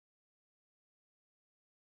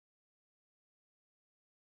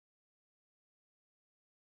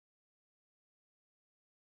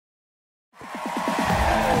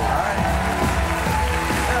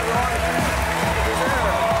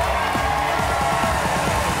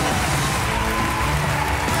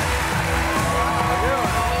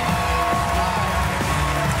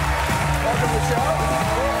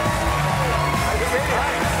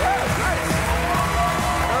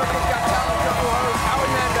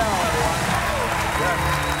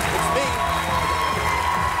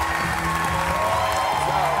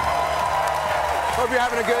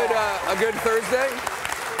having a good Thursday?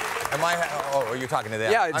 Am I? Oh, you're talking to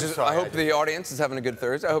them. Yeah, I hope the audience is having a good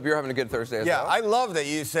Thursday. I hope you're having a good Thursday as well. Yeah, I love that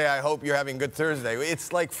you say, I hope you're having a good Thursday.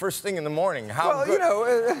 It's like first thing in the morning. How good. You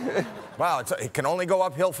know. Wow, it can only go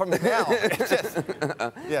uphill from now.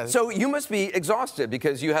 Yeah. So you must be exhausted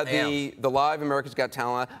because you had the live America's Got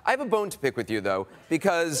Talent. I have a bone to pick with you, though,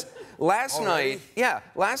 because last night,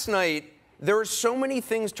 there are so many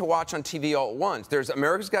things to watch on TV all at once. There's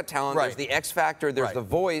America's Got Talent, there's the X Factor, there's The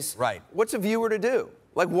Voice. Right. What's a viewer to do?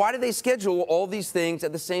 Like, why do they schedule all these things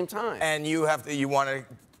at the same time? And you want to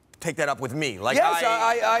take that up with me, like yes,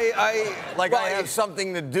 I have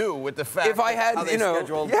something to do with the fact. If I had,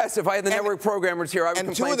 scheduled. if I had the network programmers here, I would complain.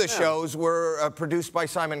 And two of the shows were produced by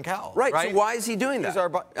Simon Cowell. Right. So why is he doing that?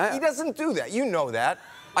 He doesn't do that. You know that.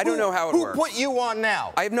 I don't know how it works. Who put you on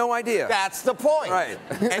now? I have no idea. That's the point. Right.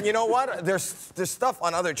 And you know what? There's stuff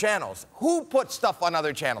on other channels. Who put stuff on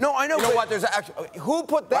other channels? No, I know. You know what? There's who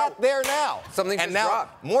put that there now? Something just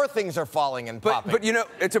dropped. More things are falling and popping. But you know,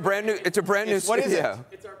 it's a brand new What is it?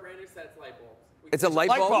 It's our brand new set. It's light bulbs. It's a light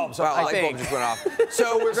bulb? Wow, light bulb just went off.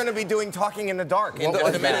 So we're going to be doing Talking in the Dark in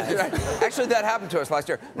a minute. Actually, that happened to us last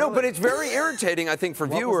year. No, but it's very irritating, I think, for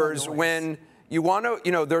viewers when you want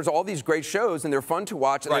to, there's all these great shows and they're fun to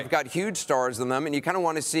watch and they've got huge stars in them and you kind of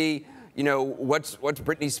want to see, what's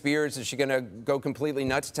Britney Spears? Is she going to go completely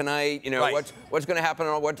nuts tonight? What's going to happen?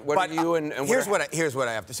 What are you and here's what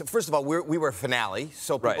I have to say. First of all, we were a finale,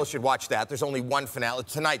 so people should watch that. There's only one finale.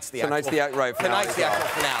 Tonight's the actual finale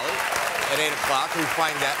at 8 o'clock. We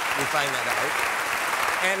find that out.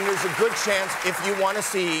 And there's a good chance, if you want to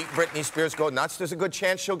see Britney Spears go nuts, there's a good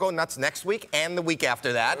chance she'll go nuts next week and the week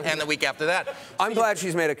after that and the week after that. I'm glad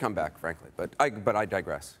she's made a comeback, frankly, but I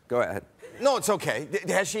digress. Go ahead. No, it's okay.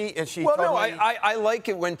 Has she? Well, no, I like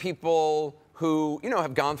it when people who,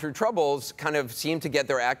 have gone through troubles kind of seem to get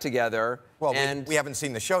their act together. Well, we haven't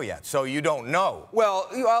seen the show yet, so you don't know. Well,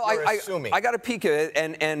 assuming. I got a peek at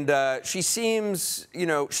it, and she seems,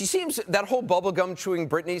 that whole bubblegum chewing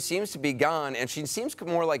Britney seems to be gone, and she seems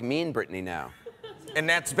more like mean Britney now. And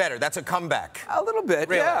that's better. That's a comeback. A little bit,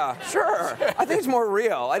 really? Yeah, sure. I think it's more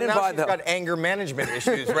real. I didn't buy that. Now she's got anger management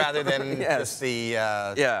issues rather than just the...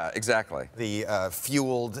 yeah, exactly. The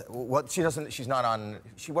fueled... What she doesn't... She's not on...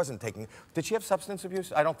 She wasn't taking... Did she have substance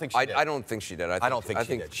abuse? I don't think she did. I don't think she did. I don't think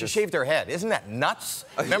she did. She shaved her head. Isn't that nuts?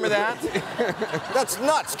 Remember that? That's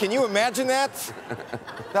nuts. Can you imagine that?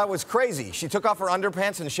 That was crazy. She took off her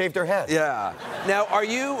underpants and shaved her head. Yeah. Now, are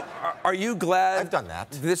you glad... I've done that.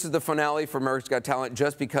 This is the finale for America's Got Talent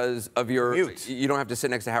just because of your... You don't have to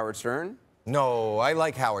sit next to Howard Stern? No, I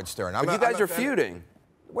like Howard Stern. But you guys are feuding.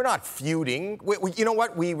 We're not feuding. You know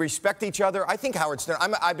what? We respect each other. I think Howard Stern...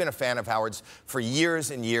 I've been a fan of Howard's for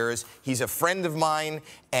years and years. He's a friend of mine,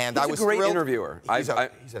 and I was thrilled. He's a great interviewer.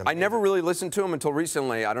 I never really listened to him until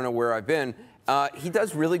recently. I don't know where I've been. He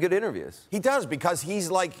does really good interviews. He does, because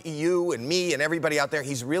he's like you and me and everybody out there.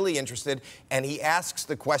 He's really interested, and he asks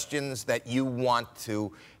the questions that you want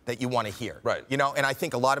to hear. Right. And I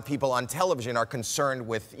think a lot of people on television are concerned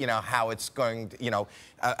with, how it's going to,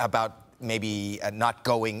 about maybe not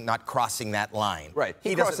crossing that line. Right.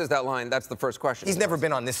 He crosses that line. That's the first question. He's never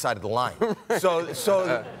been on this side of the line. So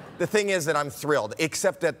the thing is that I'm thrilled,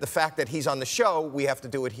 except that the fact that he's on the show, we have to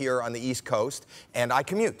do it here on the East Coast, and I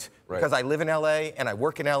commute. Right. Because I live in L.A. and I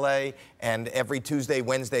work in L.A. and every Tuesday,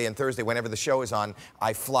 Wednesday, and Thursday, whenever the show is on,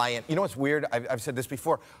 I fly in. You know what's weird? I've said this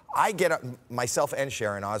before. I get myself and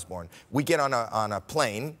Sharon Osbourne. We get on a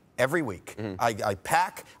plane every week. I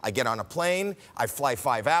pack, I get on a plane, I fly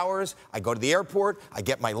 5 hours, I go to the airport, I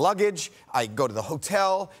get my luggage, I go to the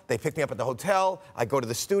hotel, they pick me up at the hotel, I go to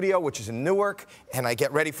the studio, which is in Newark, and I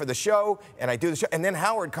get ready for the show, and I do the show, and then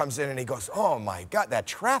Howard comes in and he goes, oh my God, that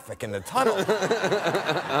traffic in the tunnel.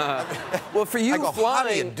 Well, for you flying, how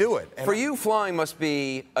do you do it? For you, flying must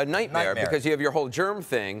be a nightmare because you have your whole germ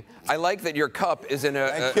thing. I like that your cup is in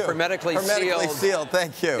a hermetically sealed,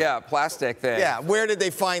 thank you. Yeah, plastic thing. Yeah, where did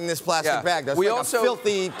they find this plastic bag? That's a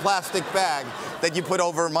filthy plastic bag that you put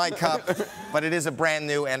over my cup, but it is a brand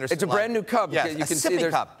new Anderson. It's a brand new cup. Yes, you can sippy see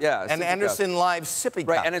cup. Yeah, an Anderson Live sippy cup.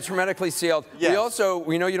 Right, and it's hermetically sealed. Yes.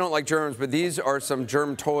 We know you don't like germs, but these are some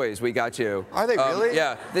germ toys we got you. Are they really?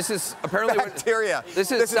 Yeah, this is apparently bacteria.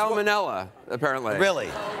 This is salmonella, apparently. Really?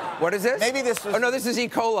 What is this? Maybe this was... Oh no, this is E.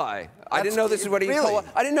 coli. I didn't know this is what E. coli.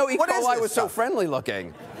 I didn't know E. coli was so friendly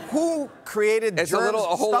looking. Who created a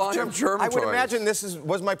whole line of germ I would toys. imagine this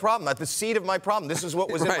was my problem, at the seed of my problem. This is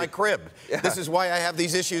what was in my crib. Yeah. This is why I have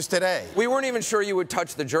these issues today. We weren't even sure you would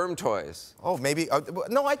touch the germ toys. Oh, maybe.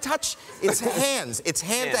 No, I touch. It's hands. It's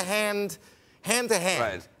hand to hand. Hand to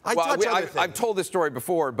hand. Right. I've told this story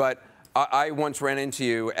before, but I once ran into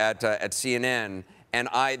you at CNN, and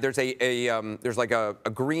there's there's like a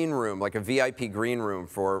green room, like a VIP green room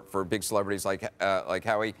for big celebrities like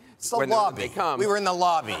Howie. It's the lobby. They come. We were in the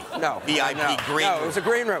lobby. No, VIP green room. No, it was a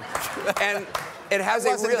green room, and it has I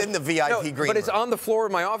wasn't in the VIP green room. But it's on the floor where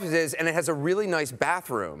my office is, and it has a really nice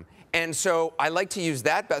bathroom. And so I like to use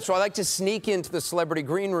that. So I like to sneak into the celebrity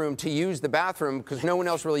green room to use the bathroom because no one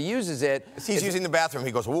else really uses it. He's using the bathroom.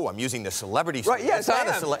 He goes, "Ooh, I'm using the celebrity." Right? Yes, I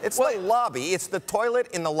am. It's the lobby. It's the toilet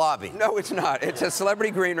in the lobby. No, it's not. It's a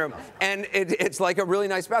celebrity green room, and it's like a really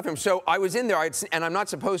nice bathroom. So I was in there, and I'm not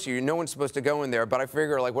supposed to. No one's supposed to go in there. But I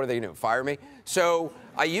figure, like, what are they going to do? Fire me? So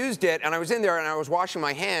I used it, and I was in there, and I was washing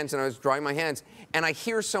my hands, and I was drying my hands, and I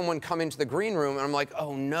hear someone come into the green room, and I'm like,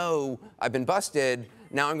 oh no, I've been busted.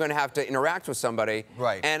 Now I'm going to have to interact with somebody.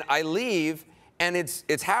 Right. And I leave, and it's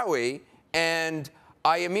Howie, and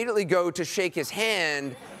I immediately go to shake his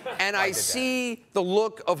hand, and I see the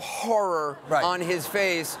look of horror on his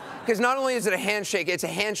face. Because not only is it a handshake, it's a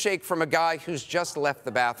handshake from a guy who's just left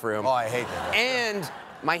the bathroom. Oh, I hate that. And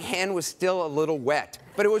my hand was still a little wet.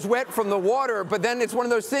 But it was wet from the water, but then it's one of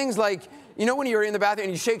those things like, you know when you're in the bathroom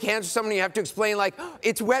and you shake hands with someone, you have to explain, like, oh,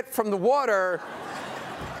 it's wet from the water.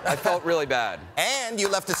 I felt really bad. And you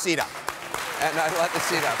left the seat up. And I left the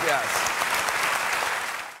seat up, yes.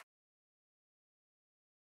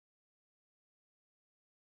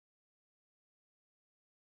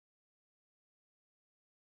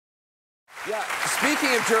 Yeah,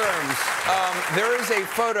 speaking of germs, there is a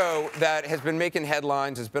photo that has been making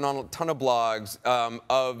headlines, has been on a ton of blogs,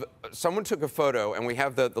 of someone took a photo, and we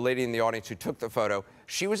have the lady in the audience who took the photo.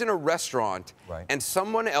 She was in a restaurant, and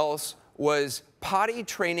someone else was potty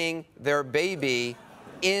training their baby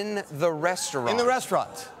in the restaurant. In the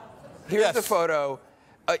restaurant. Here's the photo.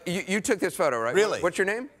 You took this photo, right? Really? What's your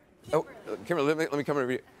name? Oh, Kimberly, let me come over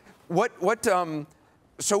here.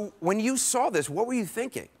 So when you saw this, what were you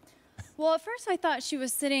thinking? Well, at first I thought she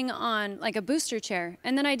was sitting on like a booster chair,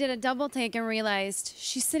 and then I did a double take and realized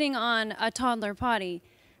she's sitting on a toddler potty,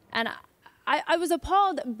 and I was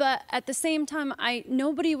appalled, but at the same time,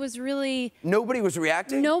 nobody was really... Nobody was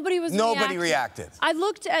reacting? Nobody was reacting. Nobody reacted. I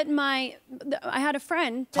looked at I had a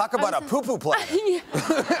friend... Talk about a poo-poo platter.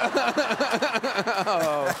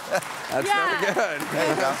 Oh, that's very good. There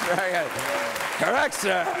you go. That's very good. Correct,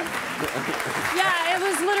 sir. Yeah, it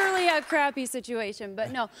was literally a crappy situation,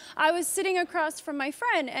 but no. I was sitting across from my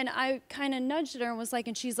friend, and I kind of nudged her and was like,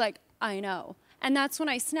 and she's like, I know. And that's when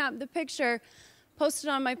I snapped the picture, posted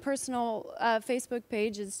on my personal Facebook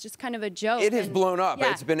page. It's just kind of a joke. It has blown up.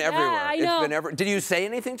 Yeah. It's been everywhere. Yeah, I know. It's been everywhere. Did you say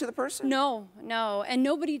anything to the person? No, and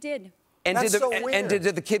nobody did. And That's so weird. And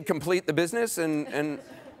did the kid complete the business? And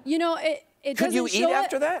you know, it could doesn't you eat show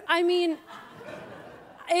after that? I mean,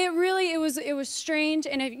 it was strange,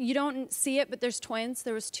 and you don't see it, but there's twins.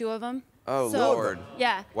 There was 2 of them. Oh, so, Lord.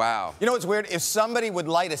 Yeah. Wow. You know what's weird? If somebody would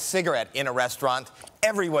light a cigarette in a restaurant,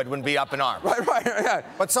 everyone would be up in arms. Right, yeah.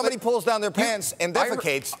 But somebody pulls down their pants and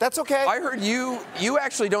defecates, that's okay. I heard you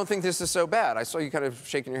actually don't think this is so bad. I saw you kind of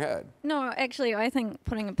shaking your head. No, actually, I think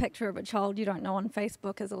putting a picture of a child you don't know on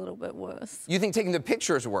Facebook is a little bit worse. You think taking the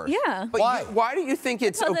picture is worse? Yeah. But why? Why do you think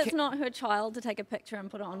it's Because okay? it's not her child to take a picture and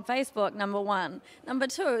put it on Facebook, number one. Number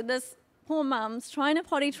two, this poor mum's trying to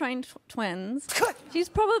potty train twins. She's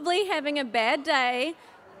probably having a bad day.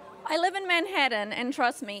 I live in Manhattan, and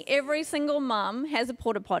trust me, every single mum has a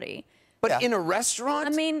porta potty. But in a restaurant?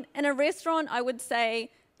 I mean, in a restaurant, I would say,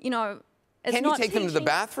 you know, it's Can not you take them to the teaching-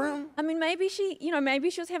 bathroom? I mean, maybe she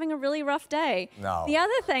was having a really rough day. No. The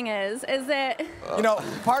other thing is that... You know,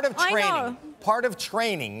 part of I know.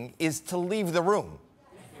 training is to leave the room.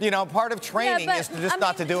 You know, part of training is to just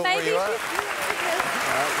not to do it where you are.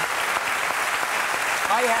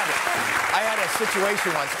 I had a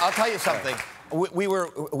situation once. I'll tell you something. We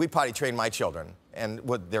potty trained my children, and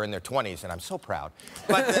they're in their 20s, and I'm so proud.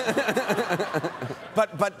 And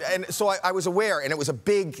so I was aware, and it was a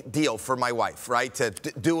big deal for my wife, right, to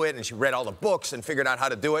do it, and she read all the books and figured out how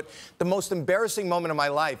to do it. The most embarrassing moment of my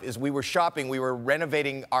life is we were shopping, we were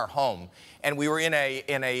renovating our home, and we were in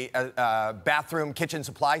a bathroom kitchen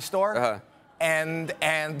supply store, and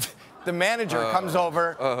the manager comes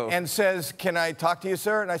over and says, "Can I talk to you,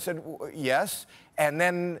 sir?" And I said, "Yes." And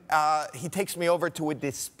then he takes me over to a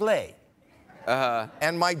display.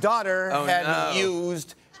 And my daughter had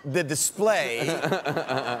used the display.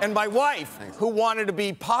 And my wife, who wanted to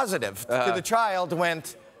be positive to the child,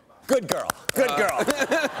 went, "Good girl, good girl."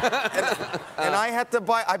 And I had to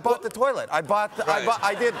buy, I bought the toilet. I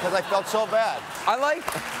did, because I felt so bad. I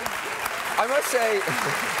must say,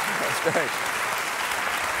 that's great.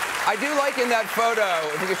 I do like in that photo,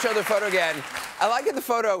 if you could show the photo again, I like in the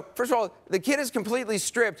photo, first of all, the kid is completely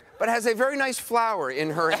stripped, but has a very nice flower in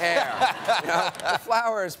her hair. You know, the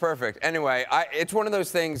flower is perfect. Anyway, it's one of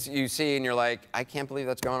those things you see and you're like, I can't believe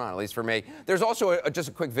that's going on, at least for me. There's also just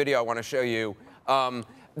a quick video I want to show you.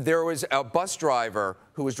 There was a bus driver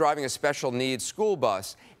who was driving a special needs school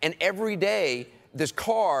bus, and every day, this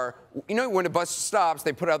car, you know, when a bus stops,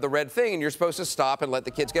 they put out the red thing, and you're supposed to stop and let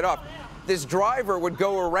the kids get off. This driver would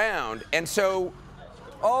go around, and so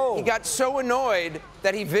he got so annoyed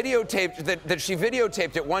that he videotaped, that she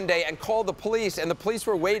videotaped it one day and called the police, and the police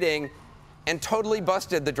were waiting and totally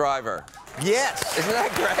busted the driver. Yes. Isn't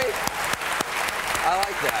that great? I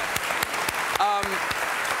like that.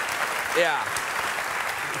 Yeah.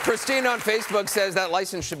 Christine on Facebook says that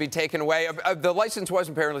license should be taken away. The license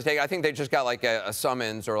wasn't apparently taken. I think they just got like a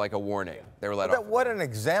summons or like a warning. They were let off. What an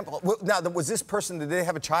example. Now, was this person, did they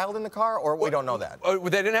have a child in the car, or we don't know that? They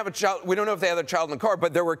didn't have a child. We don't know if they had a child in the car,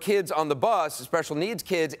 but there were kids on the bus, special needs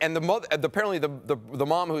kids, and the mother, apparently the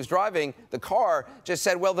mom who's driving the car just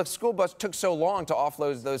said, well, the school bus took so long to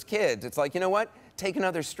offload those kids. It's like, you know what? Take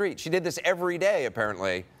another street. She did this every day,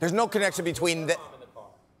 apparently. There's no connection between the...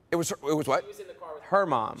 It was what? She was in the car with her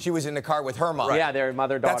mom. She was in the car with her mom. Right. Yeah, their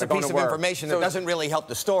mother-daughter. That's a piece of information that doesn't really help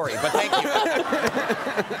the story, but thank you.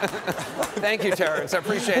 Thank you, Terrence. I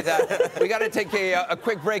appreciate that. We got to take a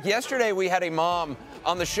quick break. Yesterday, we had a mom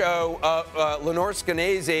on the show, Lenore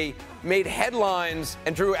Skenazy, made headlines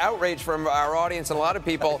and drew outrage from our audience and a lot of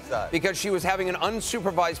people because she was having an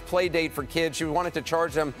unsupervised play date for kids. She wanted to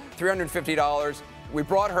charge them $350. We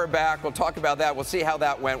brought her back. We'll talk about that. We'll see how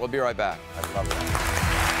that went. We'll be right back. I love that.